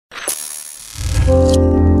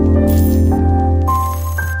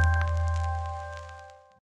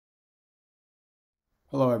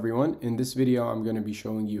Hello everyone, in this video I'm going to be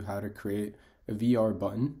showing you how to create a VR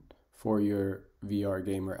button for your VR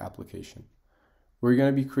gamer application. We're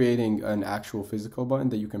going to be creating an actual physical button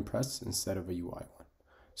that you can press instead of a UI one.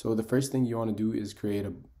 So the first thing you want to do is create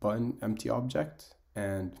a button empty object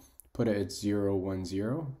and put it at 0, 1,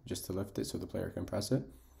 0 just to lift it so the player can press it.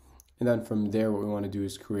 And then from there what we want to do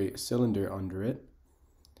is create a cylinder under it,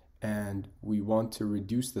 and we want to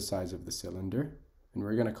reduce the size of the cylinder. And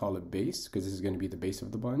we're going to call it base because this is going to be the base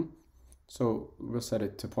of the button. So we'll set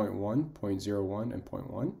it to 0.1, 0.01, and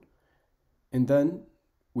 0.1. And then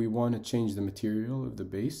we want to change the material of the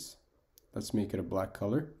base. Let's make it a black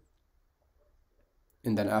color.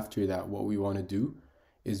 And then after that, what we want to do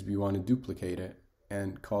is we want to duplicate it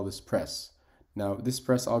and call this press. Now this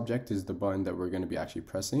press object is the button that we're going to be actually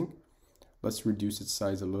pressing. Let's reduce its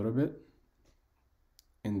size a little bit.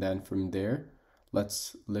 And then from there,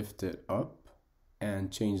 let's lift it up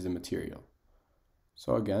and change the material.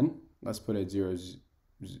 So again, let's put it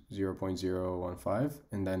 0.015,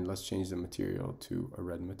 and then let's change the material to a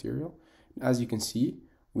red material. As you can see,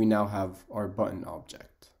 we now have our button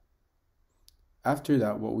object. After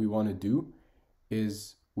that, what we want to do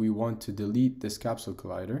is we want to delete this capsule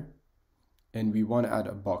collider, and we want to add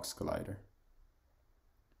a box collider.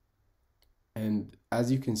 And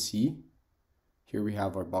as you can see, here we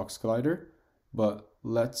have our box collider, but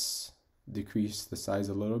let's decrease the size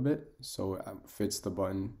a little bit so it fits the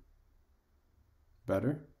button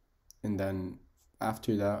better. And then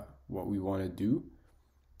after that, what we want to do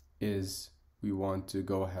is we want to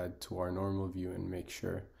go ahead to our normal view and make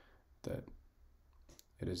sure that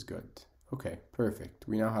it is good. Okay, perfect.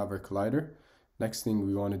 We now have our collider. Next thing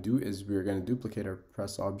we want to do is we're going to duplicate our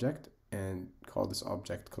press object and call this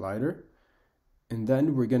object collider. And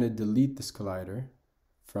then we're going to delete this collider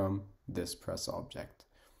from this press object.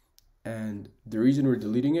 And the reason we're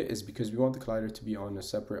deleting it is because we want the collider to be on a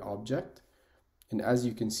separate object. And as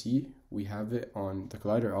you can see, we have it on the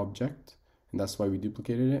collider object, and that's why we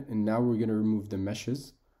duplicated it. And now we're going to remove the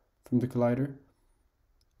meshes from the collider.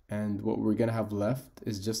 And what we're going to have left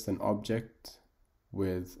is just an object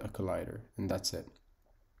with a collider, and that's it.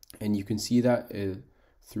 And you can see that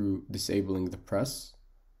through disabling the press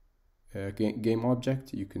game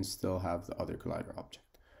object, you can still have the other collider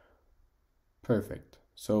object. Perfect.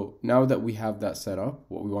 So now that we have that set up,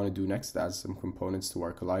 what we want to do next is add some components to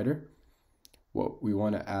our collider. What we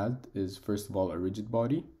want to add is, first of all, a rigid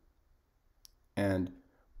body. And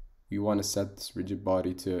we want to set this rigid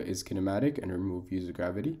body to is kinematic and remove user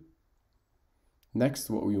gravity. Next,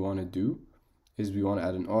 what we want to do is we want to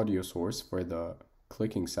add an audio source for the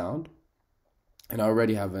clicking sound. And I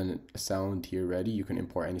already have a sound here ready. You can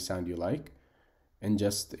import any sound you like and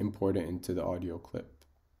just import it into the audio clip.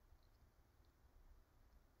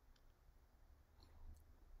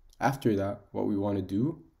 After that, what we want to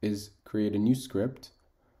do is create a new script,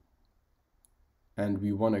 and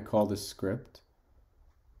we want to call this script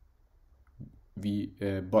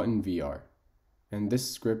button VR. And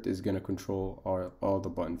this script is going to control all the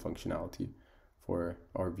button functionality for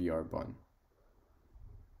our VR button.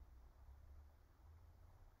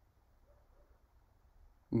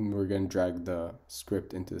 And we're going to drag the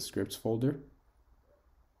script into the scripts folder.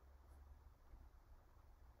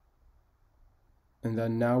 And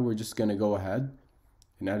then now we're just going to go ahead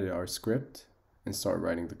and edit our script and start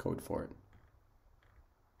writing the code for it.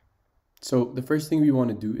 So the first thing we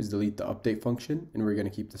want to do is delete the update function, and we're going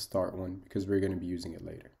to keep the start one because we're going to be using it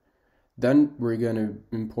later. Then we're going to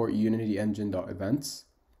import Unity engine.events,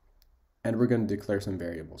 and we're going to declare some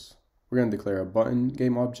variables. We're going to declare a button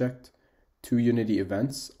game object, 2 Unity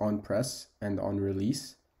events on press and on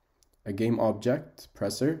release, a game object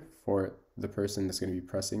presser for the person that's going to be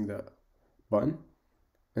pressing the button,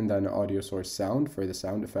 and then an audio source sound for the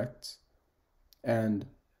sound effects, and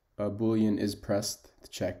a boolean is pressed to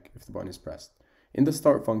check if the button is pressed. In the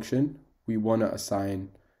start function, we want to assign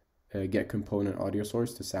a get component audio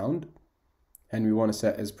source to sound, and we want to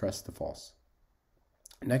set is pressed to false.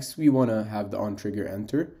 Next, we want to have the on trigger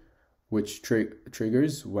enter, which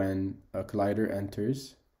triggers when a collider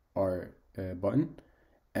enters our button,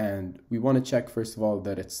 and we want to check first of all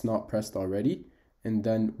that it's not pressed already, and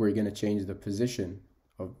then we're going to change the position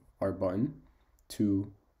of our button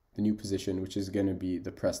to the new position, which is going to be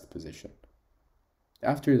the pressed position.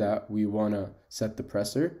 After that, we want to set the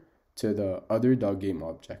presser to the other .game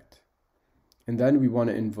object. And then we want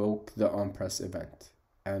to invoke the onPress event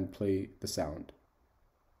and play the sound.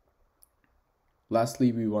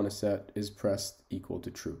 Lastly, we want to set is pressed equal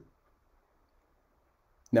to true.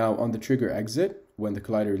 Now on the trigger exit, when the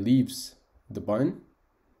collider leaves the button,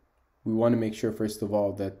 we want to make sure first of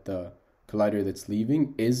all that the collider that's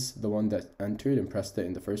leaving is the one that entered and pressed it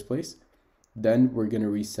in the first place. Then we're going to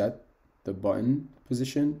reset the button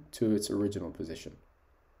position to its original position.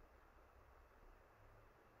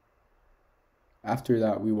 After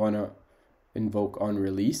that, we want to invoke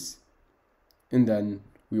onRelease, and then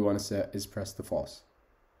we want to set isPressed to false.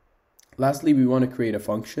 Lastly, we want to create a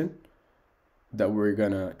function that we're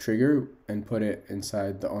going to trigger and put it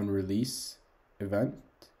inside the onRelease event.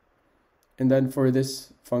 And then for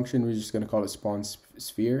this function, we're just going to call it spawn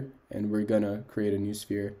sphere, and we're going to create a new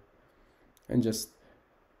sphere and just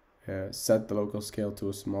set the local scale to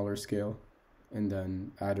a smaller scale, and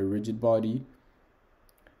then add a rigid body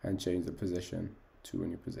and change the position to a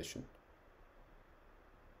new position.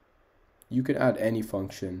 You can add any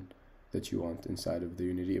function that you want inside of the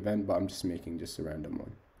Unity event, but I'm just making just a random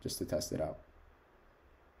one just to test it out.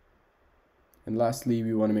 And lastly,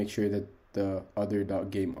 we want to make sure that the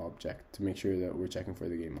other.game object, to make sure that we're checking for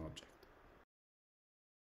the game object.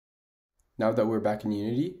 Now that we're back in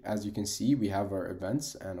Unity, as you can see, we have our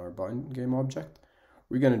events and our button game object.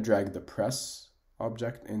 We're going to drag the press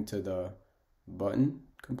object into the button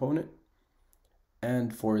component.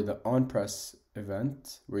 And for the onPress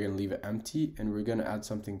event, we're going to leave it empty, and we're going to add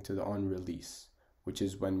something to the onRelease, which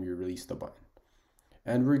is when we release the button.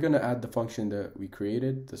 And we're going to add the function that we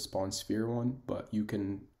created, the spawn sphere one, but you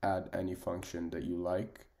can add any function that you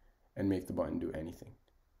like and make the button do anything.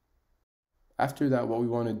 After that, what we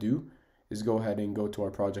want to do is go ahead and go to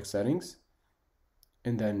our project settings,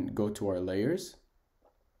 and then go to our layers,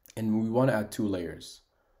 and we want to add two layers.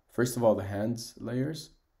 First of all, the hands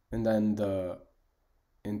layers, and then the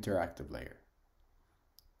interactive layer.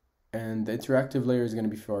 And the interactive layer is going to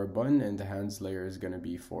be for our button, and the hands layer is going to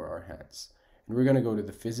be for our hands. And we're going to go to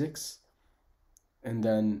the physics, and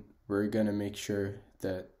then we're going to make sure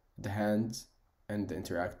that the hands and the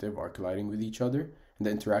interactive are colliding with each other, and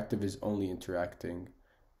the interactive is only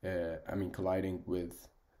colliding with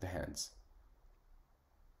the hands.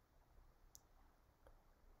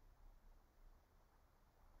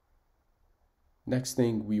 Next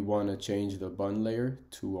thing, we want to change the button layer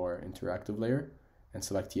to our interactive layer and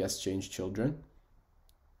select yes, change children,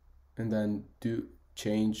 and then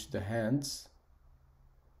change the hands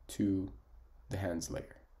to the hands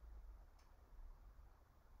layer.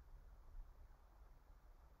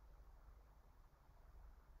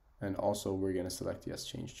 And also we're going to select yes,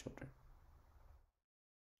 change children.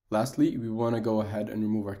 Lastly, we want to go ahead and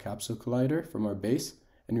remove our capsule collider from our base,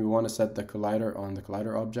 and we want to set the collider on the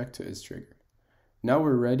collider object to isTrigger. Now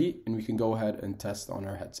we're ready, and we can go ahead and test on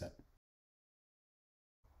our headset.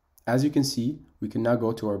 As you can see, we can now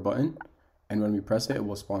go to our button, and when we press it, it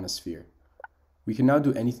will spawn a sphere. We can now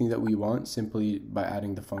do anything that we want simply by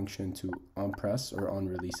adding the function to onPress or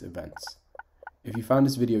onRelease events. If you found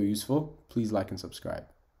this video useful, please like and subscribe.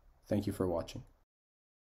 Thank you for watching.